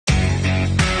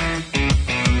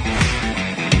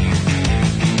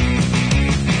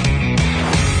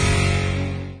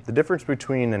The difference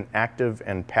between an active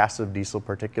and passive diesel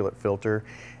particulate filter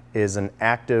is an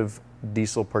active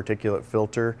diesel particulate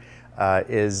filter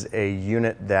is a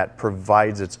unit that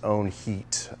provides its own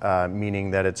heat,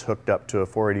 meaning that it's hooked up to a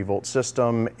 480 volt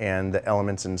system and the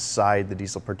elements inside the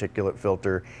diesel particulate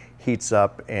filter heats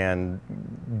up and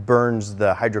burns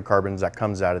the hydrocarbons that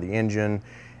comes out of the engine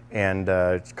and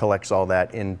collects all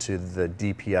that into the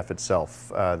DPF itself,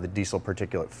 the diesel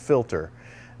particulate filter.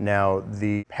 Now,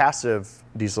 the passive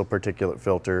diesel particulate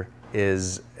filter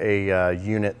is a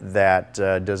unit that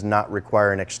does not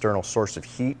require an external source of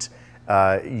heat.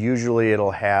 Usually it'll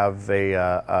have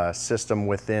a system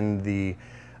within the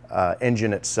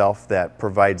engine itself that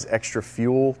provides extra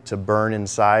fuel to burn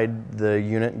inside the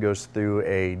unit. It goes through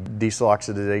a diesel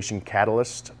oxidization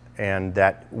catalyst, and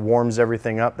that warms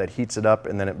everything up, that heats it up,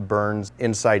 and then it burns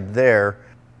inside there,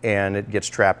 and it gets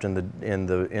trapped in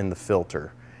the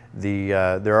filter.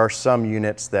 There are some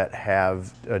units that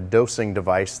have a dosing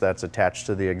device that's attached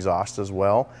to the exhaust as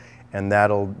well, and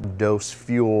that'll dose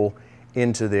fuel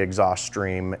into the exhaust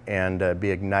stream and be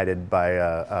ignited by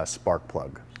a spark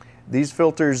plug. These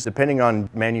filters, depending on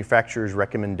manufacturer's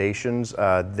recommendations,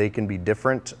 they can be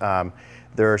different.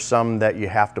 There are some that you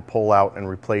have to pull out and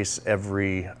replace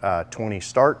every 20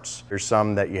 starts. There's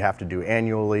some that you have to do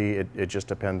annually. It just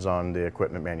depends on the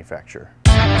equipment manufacturer.